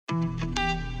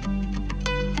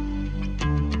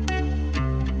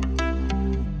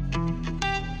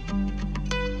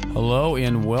Hello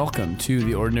and welcome to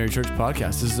the Ordinary Church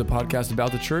Podcast. This is a podcast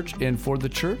about the church and for the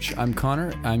church. I'm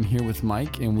Connor. I'm here with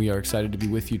Mike, and we are excited to be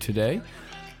with you today.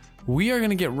 We are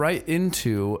going to get right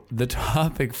into the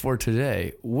topic for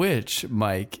today, which,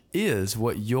 Mike, is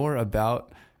what you're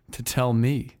about to tell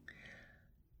me.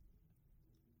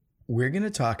 We're going to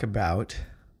talk about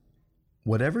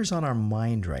whatever's on our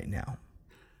mind right now.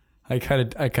 I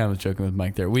kind of was joking with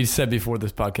Mike there. We said before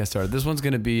this podcast started, this one's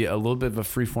going to be a little bit of a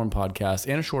free-form podcast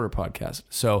and a shorter podcast.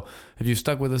 So if you've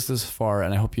stuck with us this far,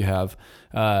 and I hope you have,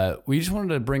 we just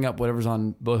wanted to bring up whatever's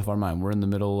on both of our mind. We're in the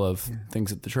middle of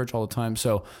things at the church all the time.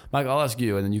 So, Mike, I'll ask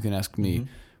you, and then you can ask me.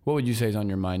 What would you say is on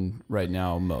your mind right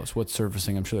now most? What's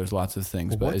surfacing? I'm sure there's lots of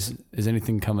things, but is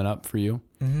anything coming up for you?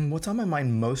 What's on my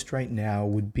mind most right now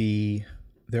would be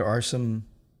there are some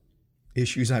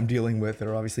issues I'm dealing with that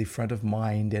are obviously front of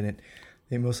mind, and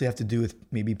they mostly have to do with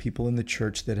maybe people in the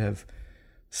church that have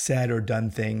said or done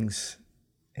things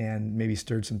and maybe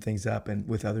stirred some things up and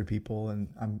with other people, and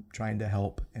I'm trying to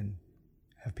help and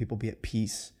have people be at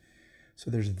peace.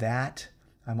 So there's that.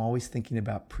 I'm always thinking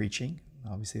about preaching.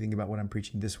 Obviously thinking about what I'm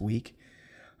preaching this week.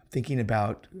 I'm thinking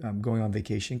about going on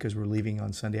vacation because we're leaving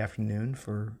on Sunday afternoon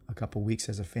for a couple weeks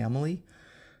as a family.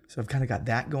 So I've kind of got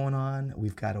that going on.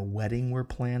 We've got a wedding we're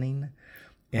planning.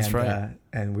 And, that's right.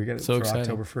 And we're going to, for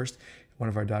October 1st, one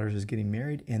of our daughters is getting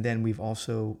married. And then we've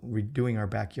also redoing our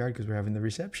backyard because we're having the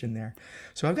reception there.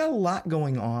 So I've got a lot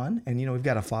going on. And, we've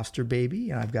got a foster baby,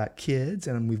 and I've got kids,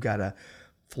 and we've got a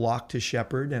flock to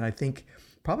shepherd. And I think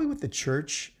probably with the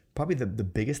church, probably the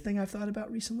biggest thing I've thought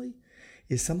about recently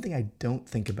is something I don't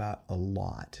think about a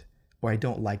lot, or I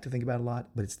don't like to think about a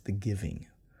lot, but it's the giving.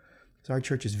 So our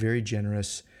church is very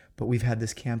generous, but we've had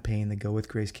this campaign, the Go With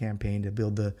Grace campaign, to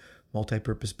build the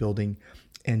multi-purpose building.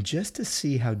 And just to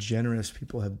see how generous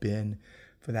people have been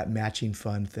for that matching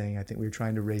fund thing, I think we were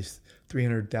trying to raise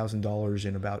 $300,000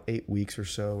 in about 8 weeks or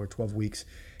so, or 12 weeks.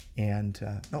 And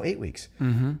 8 weeks.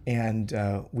 Mm-hmm. And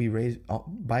we raised,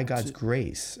 by God's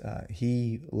grace,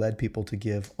 he led people to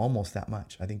give almost that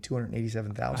much. I think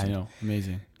 $287,000. I know,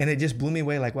 amazing. And it just blew me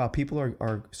away. Like, wow, people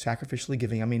are sacrificially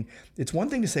giving. I mean, it's one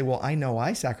thing to say, well, I know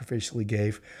I sacrificially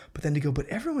gave, but then to go, but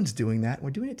everyone's doing that. And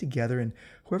we're doing it together. And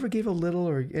whoever gave a little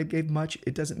or gave much,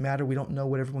 it doesn't matter. We don't know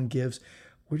what everyone gives.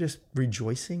 We're just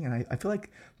rejoicing. And I feel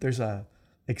like there's a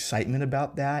excitement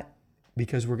about that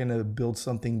because we're going to build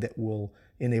something that will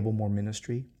enable more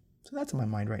ministry. So that's in my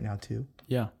mind right now too.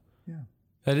 Yeah.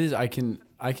 That is, I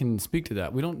can speak to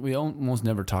that. We almost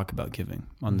never talk about giving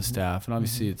on the staff, and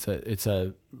obviously it's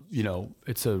a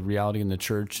reality in the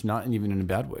church, not even in a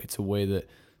bad way. It's a way that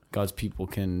God's people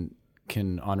can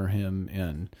honor Him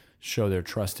and show their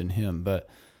trust in Him. But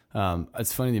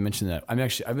it's funny that you mentioned that. I've been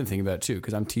thinking about it too,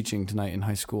 because I'm teaching tonight in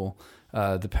high school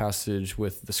the passage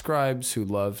with the scribes who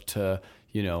love to,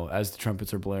 as the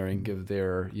trumpets are blaring, give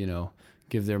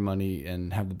their money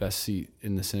and have the best seat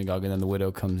in the synagogue. And then the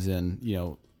widow comes in,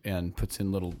 and puts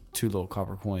in two little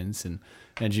copper coins, and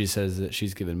Jesus says that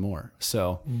she's given more.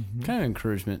 So kind of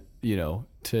encouragement,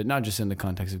 to not just in the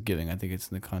context of giving. I think it's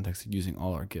in the context of using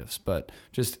all our gifts, but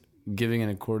just giving in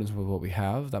accordance with what we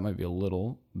have. That might be a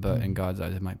little, but in God's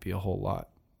eyes, it might be a whole lot.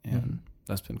 And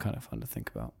that's been kind of fun to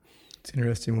think about. It's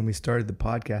interesting. When we started the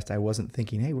podcast, I wasn't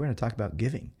thinking, hey, we're going to talk about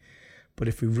giving. But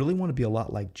if we really want to be a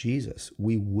lot like Jesus,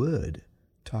 we would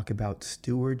talk about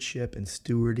stewardship and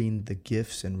stewarding the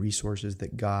gifts and resources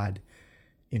that God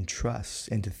entrusts,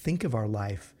 and to think of our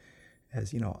life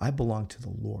as, I belong to the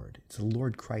Lord. It's the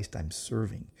Lord Christ I'm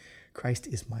serving. Christ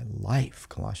is my life,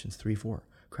 Colossians 3:4.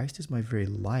 Christ is my very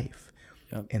life.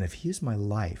 Yep. And if He is my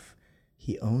life,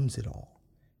 He owns it all.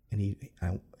 And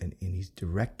He's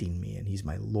directing me, and He's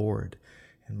my Lord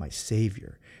and my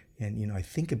Savior. And, I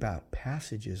think about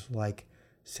passages like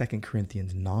 2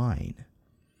 Corinthians 9,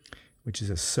 which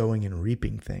is a sowing and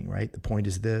reaping thing, right? The point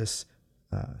is this,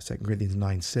 2 Corinthians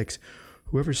 9:6,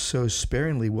 whoever sows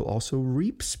sparingly will also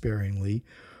reap sparingly.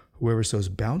 Whoever sows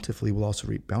bountifully will also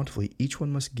reap bountifully. Each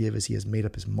one must give as he has made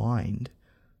up his mind.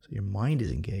 So your mind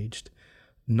is engaged,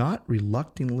 not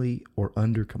reluctantly or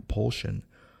under compulsion,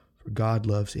 for God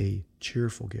loves a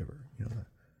cheerful giver,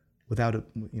 with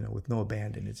no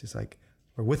abandon. It's just like,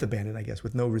 or with abandon, I guess,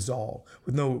 with no resolve,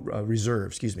 with no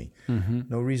reserve,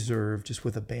 no reserve, just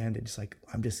with abandon. It's like,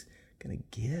 I'm just going to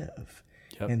give.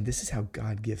 Yep. And this is how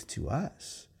God gives to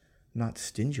us, not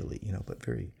stingily, but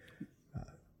very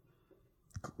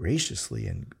graciously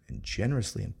and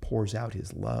generously, and pours out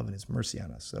His love and His mercy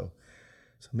on us. So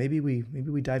maybe we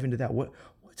dive into that.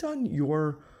 What's on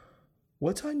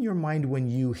your mind when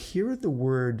you hear the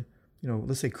word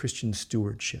let's say Christian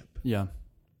stewardship. Yeah.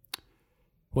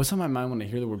 What's on my mind when I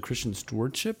hear the word Christian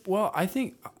stewardship? Well, I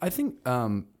think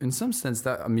in some sense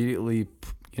that immediately,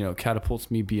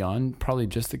 catapults me beyond probably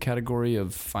just the category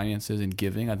of finances and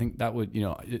giving. I think that would,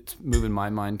 it's moving my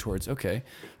mind towards, okay,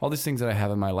 all these things that I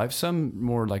have in my life, some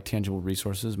more like tangible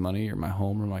resources, money or my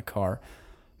home or my car,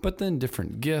 but then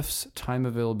different gifts, time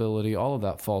availability, all of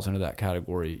that falls into that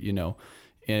category, And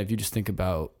if you just think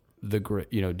about the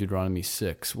great, Deuteronomy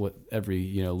 6, what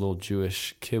every, little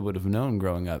Jewish kid would have known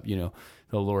growing up, the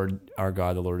Lord, our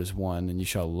God, the Lord is one, and you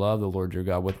shall love the Lord your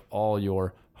God with all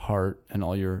your heart and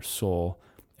all your soul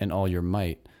and all your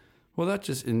might. Well, that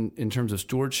just in terms of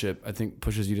stewardship, I think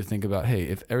pushes you to think about, hey,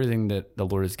 if everything that the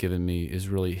Lord has given me is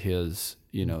really his,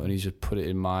 and he's just put it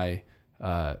in my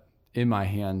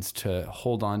hands to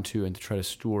hold on to and to try to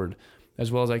steward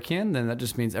as well as I can, then that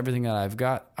just means everything that I've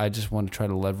got, I just want to try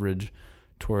to leverage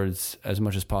towards as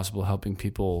much as possible helping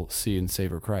people see and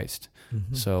savor Christ.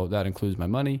 Mm-hmm. So that includes my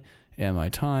money and my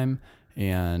time,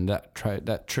 and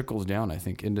that trickles down, I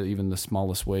think, into even the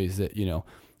smallest ways that,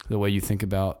 the way you think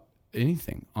about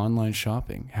anything, online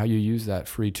shopping, how you use that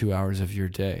free 2 hours of your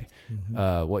day,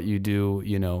 mm-hmm. What you do,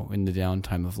 in the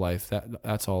downtime of life,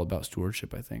 that's all about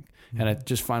stewardship, I think. Mm-hmm. And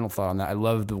just final thought on that. I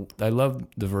love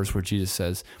the verse where Jesus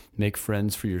says, make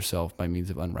friends for yourself by means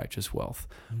of unrighteous wealth,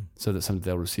 mm-hmm. so that someday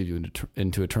they'll receive you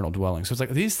into eternal dwelling. So it's like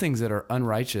these things that are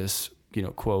unrighteous,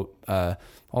 quote,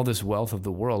 all this wealth of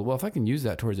the world. Well, if I can use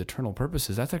that towards eternal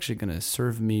purposes, that's actually going to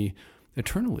serve me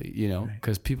eternally,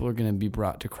 because people are going to be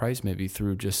brought to Christ maybe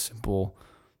through just simple,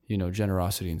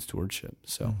 generosity and stewardship.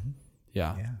 So, mm-hmm.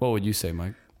 yeah. What would you say,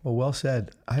 Mike? Well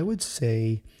said. I would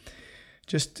say,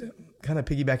 just kind of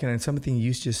piggybacking on something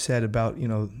you just said about,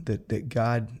 that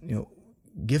God,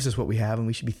 gives us what we have, and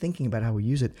we should be thinking about how we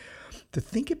use it. To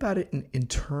think about it in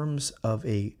terms of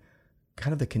a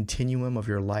kind of the continuum of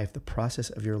your life, the process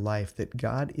of your life, that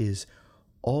God is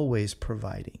always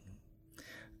providing.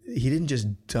 He didn't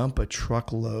just dump a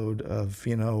truckload of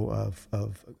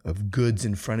goods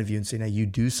in front of you and say, now you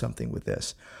do something with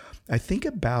this. I think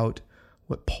about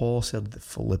what Paul said to the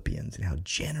Philippians and how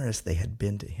generous they had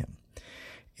been to him.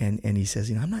 And he says,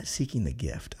 I'm not seeking the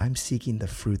gift. I'm seeking the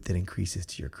fruit that increases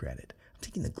to your credit. I'm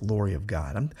seeking the glory of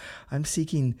God. I'm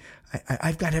seeking,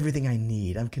 I've got everything I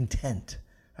need. I'm content.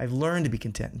 I've learned to be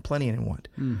content and plenty and want.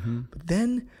 Mm-hmm. But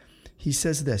then he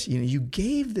says this, you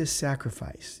gave this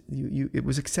sacrifice. It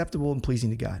was acceptable and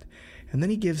pleasing to God. And then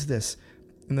he gives this,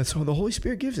 and so the Holy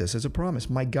Spirit gives this as a promise.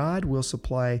 My God will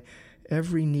supply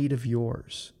every need of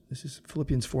yours. This is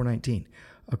Philippians 4:19.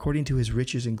 According to his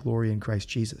riches and glory in Christ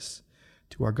Jesus.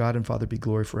 To our God and Father be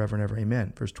glory forever and ever.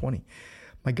 Amen. Verse 20.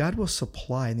 My God will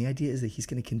supply, and the idea is that he's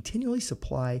going to continually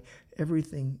supply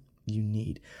everything you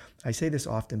need. I say this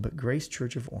often, but Grace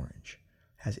Church of Orange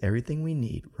has everything we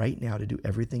need right now to do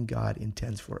everything God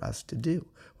intends for us to do.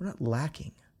 We're not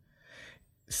lacking.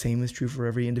 Same is true for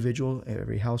every individual,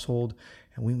 every household.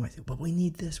 And we might say, but we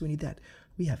need this, we need that.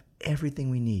 We have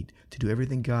everything we need to do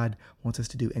everything God wants us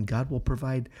to do. And God will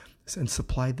provide and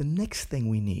supply the next thing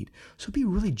we need. So be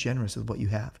really generous with what you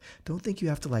have. Don't think you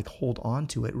have to hold on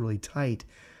to it really tight.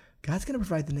 God's going to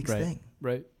provide the next thing.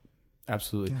 Right.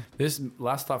 Absolutely. Yeah. This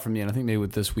last thought from me, and I think maybe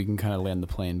with this we can kind of land the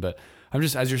plane, but I'm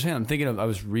just, as you're saying, I'm thinking of, I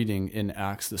was reading in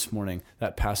Acts this morning,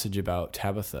 that passage about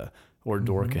Tabitha or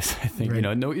Dorcas, I think,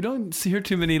 right. No, you don't hear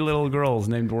too many little girls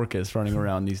named Dorcas running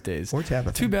around these days. Or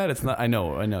Tabitha. Too bad it's not, I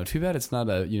know. Too bad it's not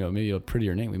a, maybe a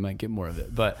prettier name. We might get more of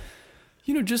it, but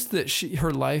just that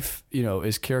her life,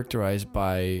 is characterized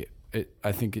by,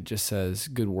 I think it just says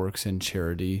good works and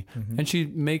charity. Mm-hmm. And she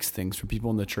makes things for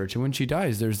people in the church. And when she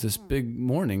dies, there's this big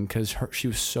mourning because she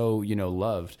was so,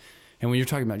 loved. And when you're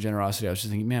talking about generosity, I was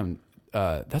just thinking, man,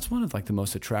 that's one of the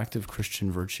most attractive Christian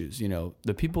virtues.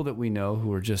 The people that we know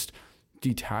who are just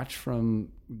detached from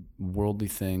worldly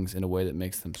things in a way that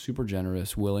makes them super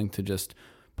generous, willing to just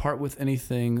part with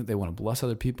anything. They want to bless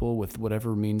other people with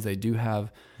whatever means they do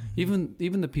have. Mm-hmm.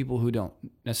 Even the people who don't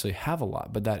necessarily have a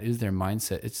lot, but that is their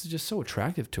mindset. It's just so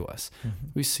attractive to us. Mm-hmm.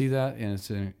 We see that,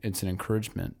 and it's an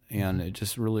encouragement, and it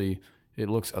just really, it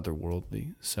looks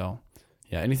otherworldly. So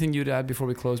yeah. Anything you'd add before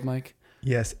we close, Mike?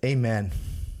 Yes. Amen.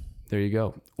 There you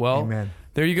go. Well, amen.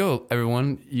 There you go,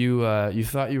 everyone. You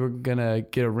thought you were going to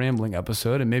get a rambling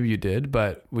episode, and maybe you did,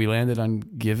 but we landed on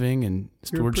giving and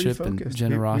stewardship and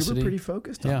generosity. We were pretty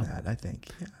focused on that, I think.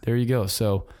 Yeah. There you go.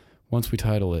 So once we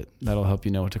title it, that'll help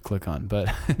you know what to click on. But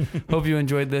hope you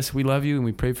enjoyed this. We love you, and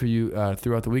we pray for you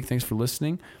throughout the week. Thanks for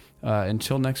listening.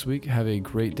 Until next week, have a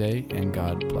great day, and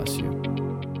God bless you.